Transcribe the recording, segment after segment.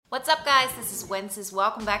What's up guys, this is Wences.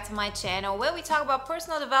 Welcome back to my channel where we talk about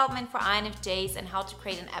personal development for INFJs and how to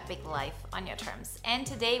create an epic life on your terms. And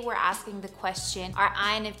today we're asking the question, are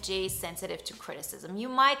INFJs sensitive to criticism? You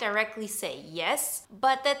might directly say yes,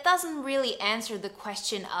 but that doesn't really answer the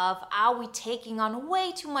question of, are we taking on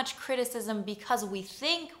way too much criticism because we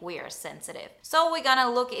think we are sensitive? So we're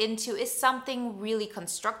gonna look into, is something really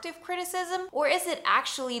constructive criticism, or is it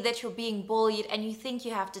actually that you're being bullied and you think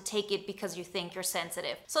you have to take it because you think you're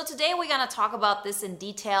sensitive? So today we're going to talk about this in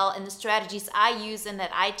detail and the strategies I use and that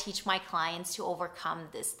I teach my clients to overcome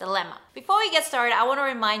this dilemma. Before we get started, I want to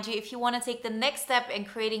remind you, if you want to take the next step in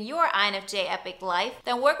creating your INFJ epic life,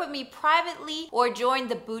 then work with me privately or join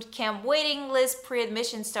the bootcamp waiting list.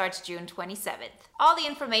 Pre-admission starts June 27th. All the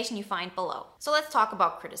information you find below. So let's talk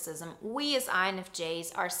about criticism. We as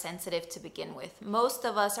INFJs are sensitive to begin with. Most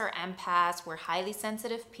of us are empaths, we're highly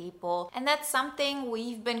sensitive people, and that's something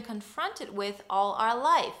we've been confronted with all our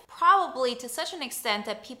life. Probably to such an extent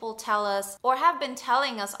that people tell us, or have been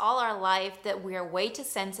telling us all our life, that we are way too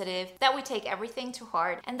sensitive, that we take everything too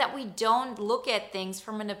hard, and that we don't look at things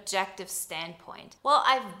from an objective standpoint. Well,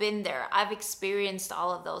 I've been there. I've experienced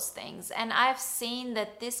all of those things, and I've seen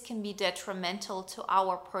that this can be detrimental to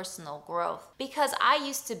our personal growth. Because I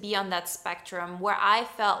used to be on that spectrum where I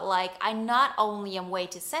felt like I not only am way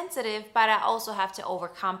too sensitive, but I also have to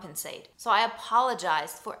overcompensate. So I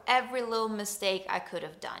apologized for every little mistake I could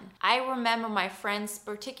have done. I remember my friends,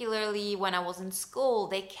 particularly when I was in school,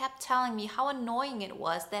 they kept telling me how annoying it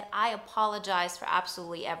was that I apologized for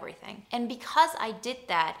absolutely everything. And because I did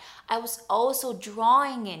that, I was also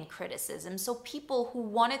drawing in criticism. So people who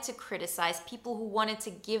wanted to criticize, people who wanted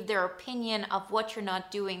to give their opinion of what you're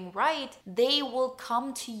not doing right, they will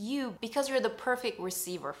come to you because you're the perfect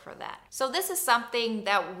receiver for that. So this is something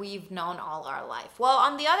that we've known all our life. Well,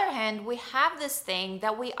 on the other hand, we have this thing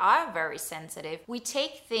that we are very sensitive. We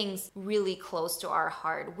take things really close to our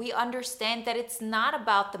heart. We understand that it's not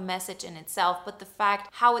about the message in itself, but the fact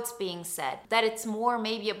how it's being said. That it's more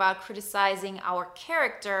maybe about criticizing our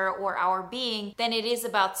character or our being than it is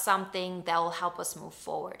about something that will help us move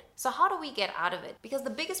forward. So how do we get out of it? Because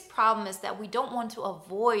the biggest problem is that we don't want to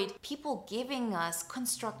avoid people giving us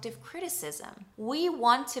constructive criticism. We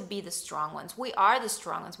want to be the strong ones. We are the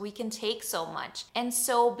strong ones. We can take so much. And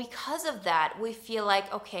so because of that, we feel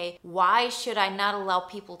like, okay, why should I not allow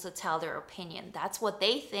people to tell their opinion? That's what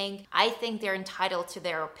they think. I think they're entitled to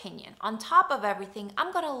their opinion. On top of everything,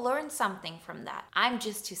 I'm going to learn something from that. I'm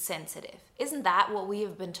just too sensitive. Isn't that what we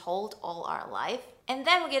have been told all our life? And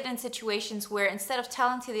then we get in situations where instead of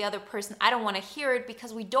telling to the other person, I don't want to hear it,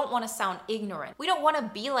 because we don't want to sound ignorant. We don't want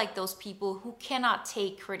to be like those people who cannot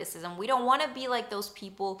take criticism. We don't want to be like those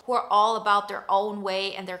people who are all about their own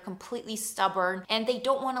way and they're completely stubborn and they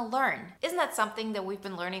don't want to learn. Isn't that something that we've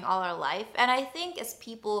been learning all our life? And I think as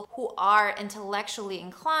people who are intellectually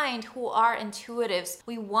inclined, who are intuitives,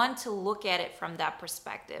 we want to look at it from that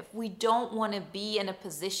perspective. We don't want to be in a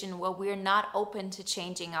position where we're not open to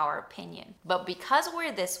changing our opinion. But because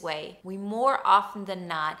we're this way, we more often than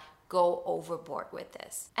not go overboard with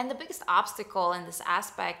this. And the biggest obstacle in this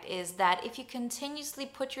aspect is that if you continuously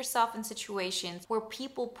put yourself in situations where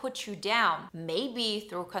people put you down, maybe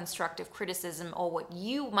through constructive criticism or what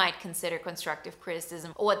you might consider constructive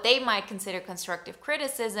criticism or what they might consider constructive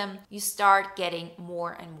criticism, you start getting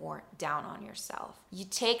more and more down on yourself. You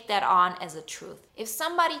take that on as a truth. If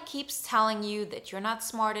somebody keeps telling you that you're not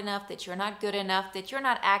smart enough, that you're not good enough, that you're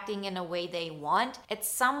not acting in a way they want, at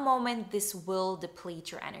some moment this will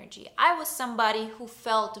deplete your energy. I was somebody who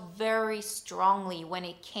felt very strongly when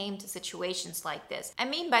it came to situations like this. I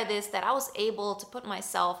mean by this that I was able to put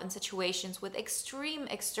myself in situations with extreme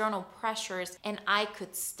external pressures and I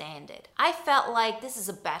could stand it. I felt like this is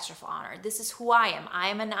a badge of honor. This is who I am. I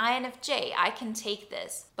am an INFJ. I can take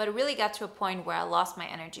this. But it really got to a point where I lost my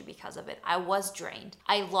energy because of it. I was drained.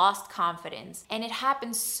 I lost confidence. And it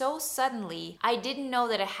happened so suddenly, I didn't know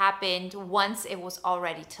that it happened once it was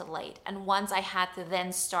already too late. And once I had to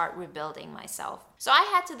then start rebuilding myself. So I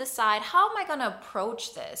had to decide, how am I going to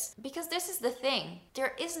approach this? Because this is the thing.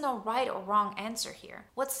 There is no right or wrong answer here.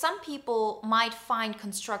 What some people might find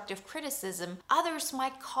constructive criticism, others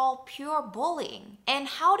might call pure bullying. And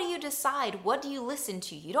how do you decide? What do you listen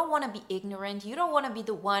to? You don't want to be ignorant. You don't want to be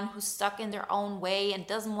the one who's stuck in their own way and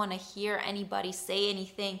doesn't want to hear anybody say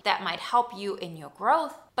anything that might help you in your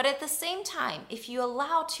growth. But at the same time, if you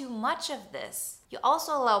allow too much of this, you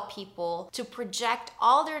also allow people to project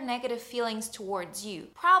all their negative feelings toward towards you.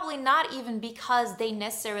 Probably not even because they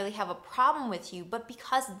necessarily have a problem with you, but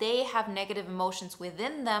because they have negative emotions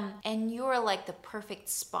within them and you're like the perfect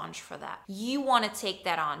sponge for that. You want to take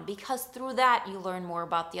that on because through that you learn more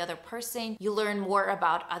about the other person, you learn more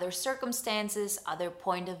about other circumstances, other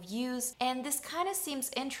point of views, and this kind of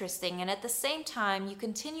seems interesting, and at the same time you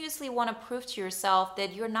continuously want to prove to yourself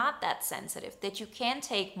that you're not that sensitive, that you can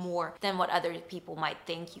take more than what other people might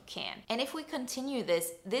think you can. And if we continue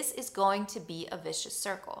this is going to be a vicious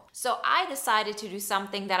circle. So I decided to do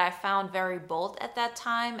something that I found very bold at that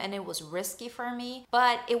time, and it was risky for me,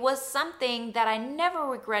 but it was something that I never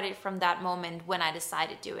regretted from that moment when I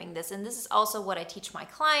decided doing this. And this is also what I teach my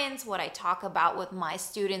clients, what I talk about with my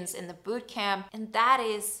students in the boot camp, and that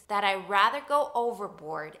is that I rather go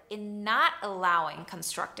overboard in not allowing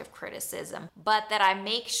constructive criticism, but that I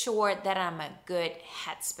make sure that I'm a good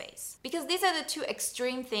headspace. Because these are the two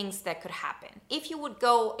extreme things that could happen. If you would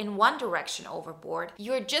go in one direction overboard,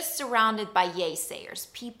 you're just surrounded by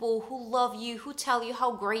yaysayers, people who love you, who tell you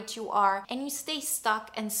how great you are, and you stay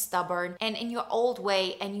stuck and stubborn and in your old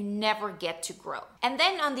way and you never get to grow. And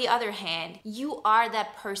then on the other hand, you are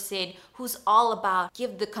that person who's all about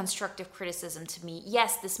give the constructive criticism to me.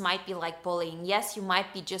 Yes, this might be like bullying. Yes, you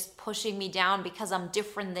might be just pushing me down because I'm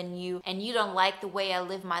different than you and you don't like the way I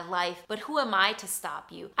live my life, but who am I to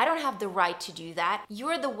stop you? I don't have the right to do that.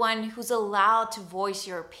 You're the one who's allowed to voice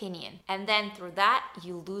your opinion. And then through that,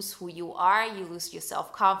 you lose who you are, you lose your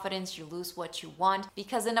self-confidence, you lose what you want.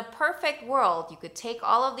 Because in a perfect world, you could take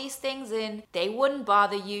all of these things in, they wouldn't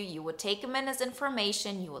bother you, you would take them in as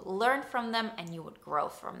information, you would learn from them, and you would grow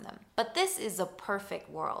from them. But this is a perfect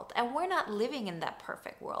world, and we're not living in that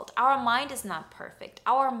perfect world. Our mind is not perfect.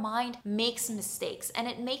 Our mind makes mistakes, and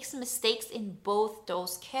it makes mistakes in both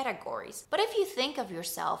those categories. But if you think of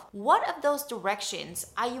yourself, what of those directions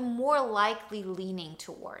are you more likely leaning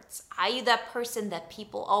towards? Are you that person that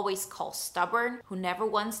people always call stubborn, who never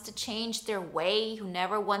wants to change their way, who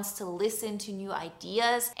never wants to listen to new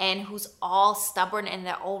ideas, and who's all stubborn in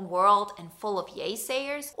their own world and full of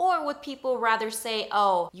yaysayers? Or would people rather say,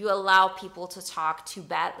 oh, you allow people to talk too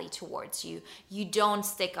badly towards you, you don't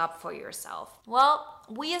stick up for yourself? Well,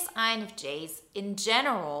 we as INFJs in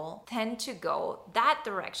general tend to go that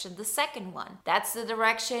direction, the second one. That's the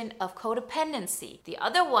direction of codependency. The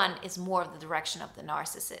other one is more of the direction of the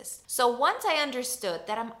narcissist. So once I understood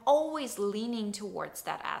that I'm always leaning towards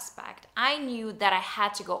that aspect, I knew that I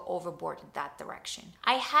had to go overboard in that direction.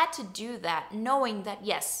 I had to do that knowing that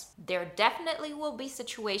yes, there definitely will be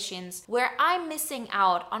situations where I'm missing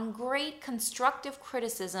out on great constructive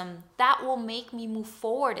criticism that will make me move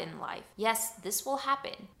forward in life. Yes, this will happen.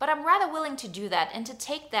 But I'm rather willing to do that and to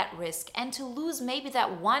take that risk and to lose maybe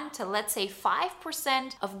that 1 to let's say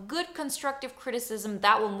 5% of good constructive criticism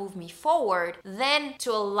that will move me forward than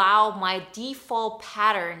to allow my default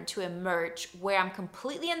pattern to emerge where I'm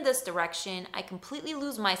completely in this direction, I completely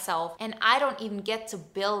lose myself, and I don't even get to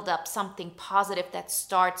build up something positive that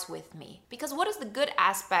starts with me. Because what is the good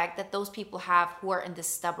aspect that those people have who are in this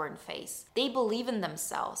stubborn phase? They believe in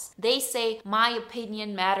themselves. They say, my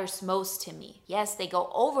opinion matters most to me. Yes, they go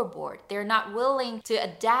overboard. They're not willing to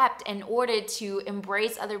adapt in order to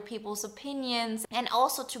embrace other people's opinions and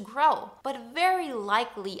also to grow. But very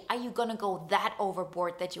likely are you gonna go that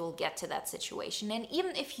overboard that you will get to that situation. And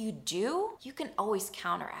even if you do, you can always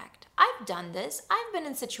counteract. I've done this. I've been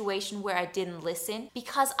in a situation where I didn't listen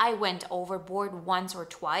because I went overboard once or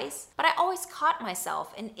twice, but I always caught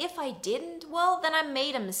myself. And if I didn't, well, then I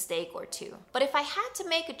made a mistake or two. But if I had to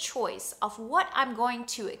make a choice of what I'm going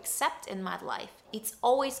to accept in my life, it's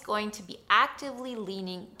always going to be actively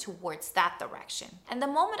leaning towards that direction. And the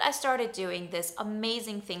moment I started doing this,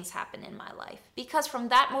 amazing things happened in my life. Because from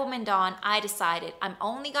that moment on, I decided I'm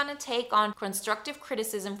only gonna take on constructive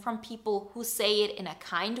criticism from people who say it in a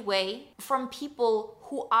kind way, from people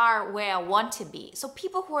who are where I want to be. So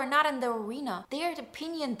people who are not in the arena, their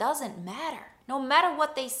opinion doesn't matter. No matter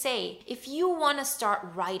what they say, if you want to start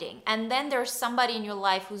writing and then there's somebody in your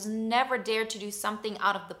life who's never dared to do something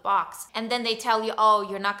out of the box and then they tell you, oh,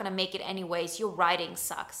 you're not going to make it anyways, your writing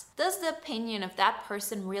sucks. Does the opinion of that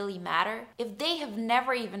person really matter? If they have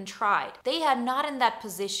never even tried, they are not in that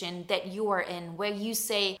position that you are in where you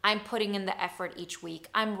say, I'm putting in the effort each week,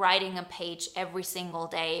 I'm writing a page every single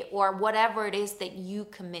day, or whatever it is that you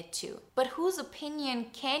commit to. But whose opinion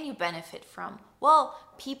can you benefit from? Well,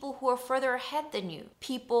 people who are further ahead than you,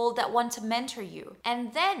 people that want to mentor you.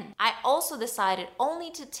 And then I also decided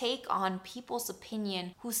only to take on people's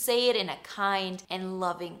opinion who say it in a kind and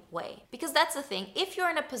loving way. Because that's the thing, if you're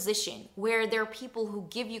in a position where there are people who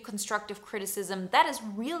give you constructive criticism, that is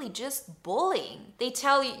really just bullying. They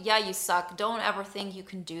tell you, yeah, you suck, don't ever think you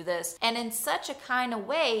can do this. And in such a kind of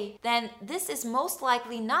way, then this is most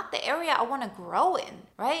likely not the area I want to grow in,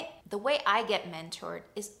 right? The way I get mentored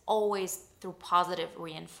is always through positive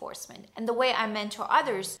reinforcement. And the way I mentor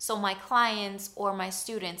others, so my clients or my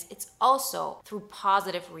students, it's also through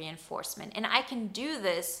positive reinforcement. And I can do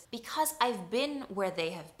this because I've been where they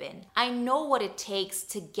have been. I know what it takes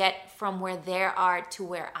to get from where they are to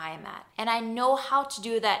where I'm at. And I know how to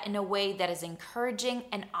do that in a way that is encouraging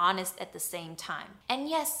and honest at the same time. And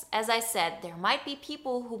yes, as I said, there might be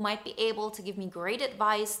people who might be able to give me great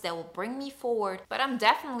advice that will bring me forward, but I'm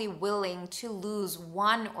definitely willing to lose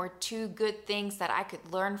one or two good things that I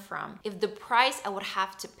could learn from if the price I would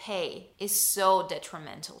have to pay is so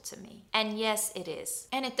detrimental to me. And yes, it is.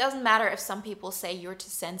 And it doesn't matter if some people say you're too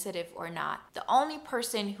sensitive or not. The only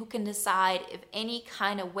person who can decide if any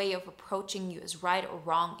kind of way of approaching you is right or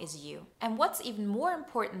wrong is you. And what's even more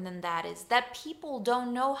important than that is that people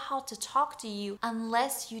don't know how to talk to you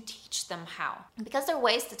unless you teach them how. Because there are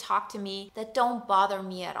ways to talk to me that don't bother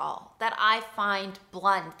me at all, that I find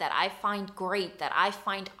blunt, that I find great, that I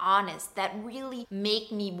find honest, that really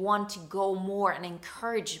make me want to go more and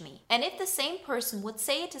encourage me. And if the same person would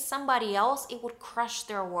say it to somebody else, it would crush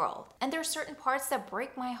their world. And there are certain parts that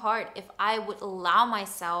break my heart if I would allow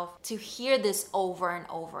myself to hear this over and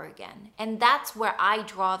over again. And that's where I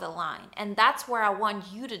draw the line. And that's where I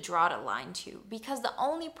want you to draw the line to. Because the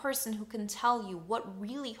only person who can tell you what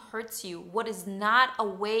really hurts you, what is not a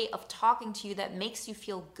way of talking to you that makes you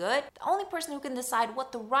feel good, the only person who can decide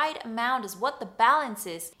what the right amount is, what the balance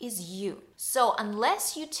is you. So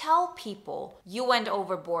unless you tell people you went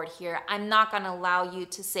overboard here, I'm not going to allow you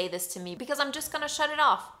to say this to me because I'm just going to shut it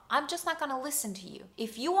off. I'm just not going to listen to you.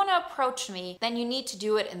 If you want to approach me, then you need to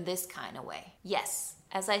do it in this kind of way. Yes.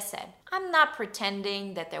 As I said, I'm not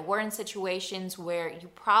pretending that there weren't situations where you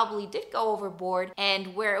probably did go overboard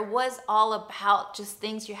and where it was all about just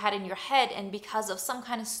things you had in your head, and because of some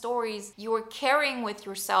kind of stories you were carrying with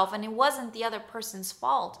yourself and it wasn't the other person's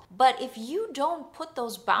fault. But if you don't put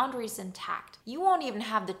those boundaries intact, you won't even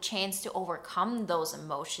have the chance to overcome those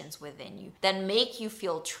emotions within you that make you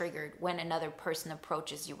feel triggered when another person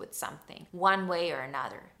approaches you with something, one way or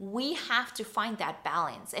another. We have to find that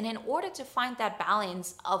balance. And in order to find that balance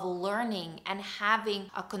of learning and having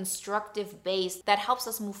a constructive base that helps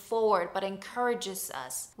us move forward but encourages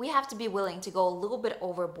us, we have to be willing to go a little bit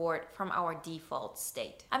overboard from our default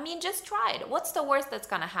state. I mean, just try it. What's the worst that's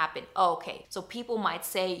gonna happen? Okay, so people might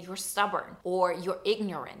say you're stubborn or you're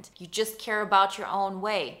ignorant. You just care about your own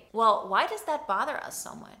way. Well, why does that bother us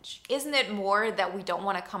so much? Isn't it more that we don't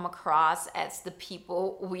want to come across as the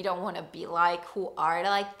people we don't want to be like, who are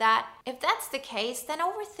like that? If that's the case, then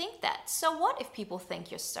overthink that. So what if people think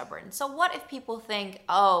you're stubborn? So what if people think,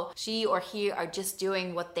 oh, she or he are just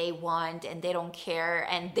doing what they want and they don't care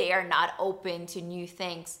and they are not open to new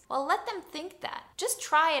things? Well, let them think that. Just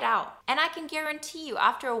try it out. And I can guarantee you,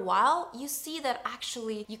 after a while, you see that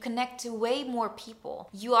actually you connect to way more people.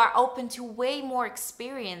 You are open to way more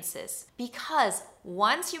experiences because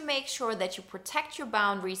once you make sure that you protect your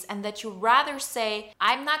boundaries and that you rather say,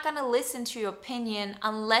 I'm not going to listen to your opinion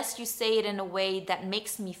unless you say it in a way that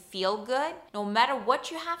makes me feel good, no matter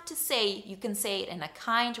what you have to say, you can say it in a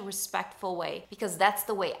kind, respectful way because that's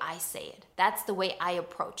the way I say it. That's the way I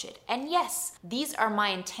approach it. And yes, these are my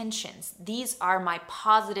intentions. These are my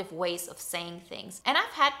positive ways of saying things. And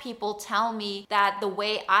I've had people tell me that the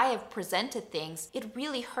way I have presented things, it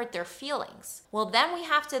really hurt their feelings. Well, then we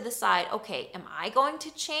have to decide, okay, am I going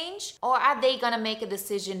to change? Or are they going to make a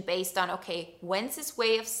decision based on, okay, Wentz's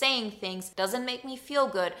way of saying things doesn't make me feel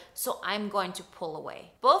good, so I'm going to pull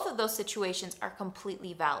away. Both of those situations are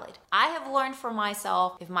completely valid. I have learned for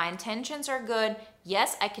myself, if my intentions are good,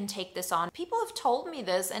 yes, I can take this on. People have told me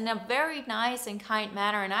this in a very nice and kind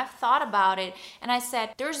manner, and I've thought about it, and I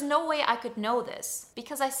said, there's no way I could know this,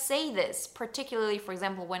 because I say this, particularly, for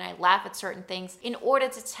example, when I laugh at certain things, in order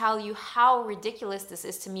to tell you how ridiculous this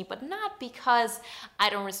is to me, but not because I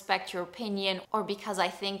don't respect your opinion or because I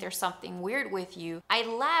think there's something weird with you. I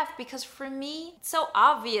laugh because for me, it's so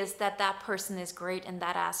obvious that that person is great in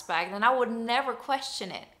that aspect, and I would never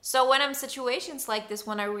question it. So when I'm in situations like this,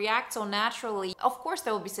 when I react so naturally, of course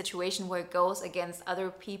there will be situations where it goes against other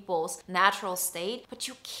people's natural state, but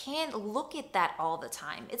you can't look at that all the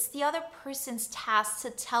time. It's the other person's task to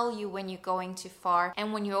tell you when you're going too far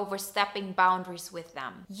and when you're overstepping boundaries with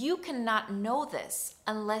them. You cannot know this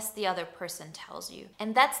unless the other person tells you.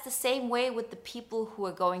 And that's the same way with the people who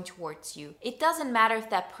are going towards you. It doesn't matter if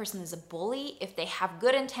that person is a bully, if they have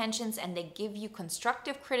good intentions and they give you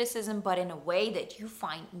constructive criticism, but in a way that you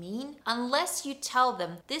find mean, unless you tell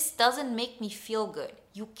them, this doesn't make me feel good.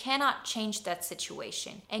 You cannot change that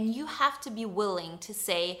situation. And you have to be willing to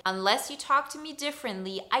say, unless you talk to me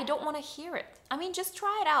differently, I don't want to hear it. I mean, just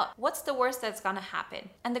try it out. What's the worst that's gonna happen?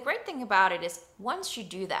 And the great thing about it is, once you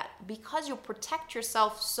do that, because you protect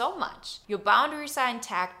yourself so much, your boundaries are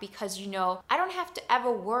intact because you know, I don't have to ever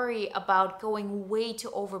worry about going way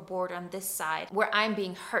too overboard on this side where I'm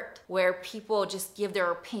being hurt, where people just give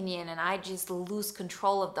their opinion and I just lose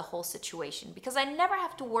control of the whole situation. Because I never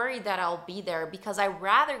have to worry that I'll be there because I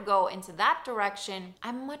rather go into that direction.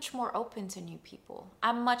 I'm much more open to new people.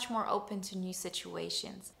 I'm much more open to new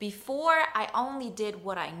situations. Before, I only did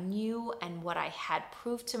what I knew and what I had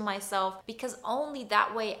proved to myself because only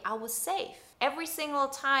that way I was safe. Every single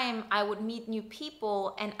time I would meet new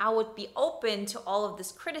people and I would be open to all of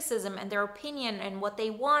this criticism and their opinion and what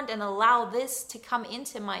they want and allow this to come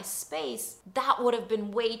into my space, that would have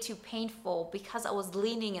been way too painful because I was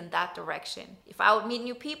leaning in that direction. If I would meet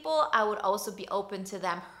new people, I would also be open to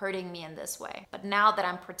them hurting me in this way. But now that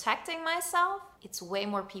I'm protecting myself, it's way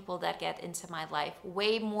more people that get into my life,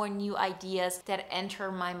 way more new ideas that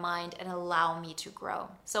enter my mind and allow me to grow.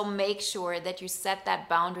 So make sure that you set that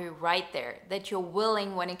boundary right there, that you're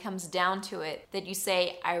willing when it comes down to it, that you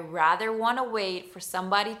say, I rather want to wait for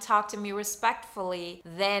somebody to talk to me respectfully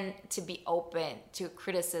than to be open to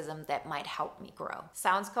criticism that might help me grow.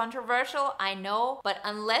 Sounds controversial, I know, but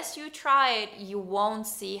unless you try it, you won't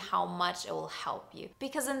see how much it will help you.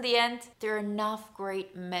 Because in the end, there are enough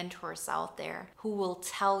great mentors out there who will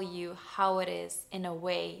tell you how it is in a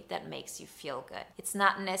way that makes you feel good. It's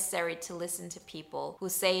not necessary to listen to people who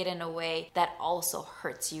say it in a way that also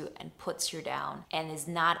hurts you and puts you down and is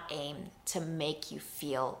not aimed to make you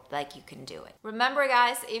feel like you can do it. Remember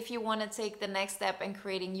guys, if you want to take the next step in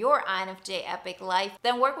creating your INFJ epic life,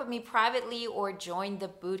 then work with me privately or join the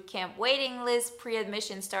bootcamp waiting list.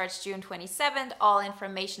 Pre-admission starts June 27th. All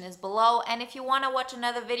information is below. And if you want to watch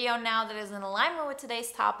another video now that is in alignment with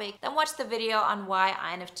today's topic, then watch the video on why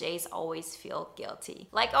INFJs always feel guilty.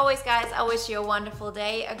 Like always guys, I wish you a wonderful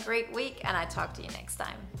day, a great week, and I talk to you next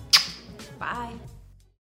time. Bye.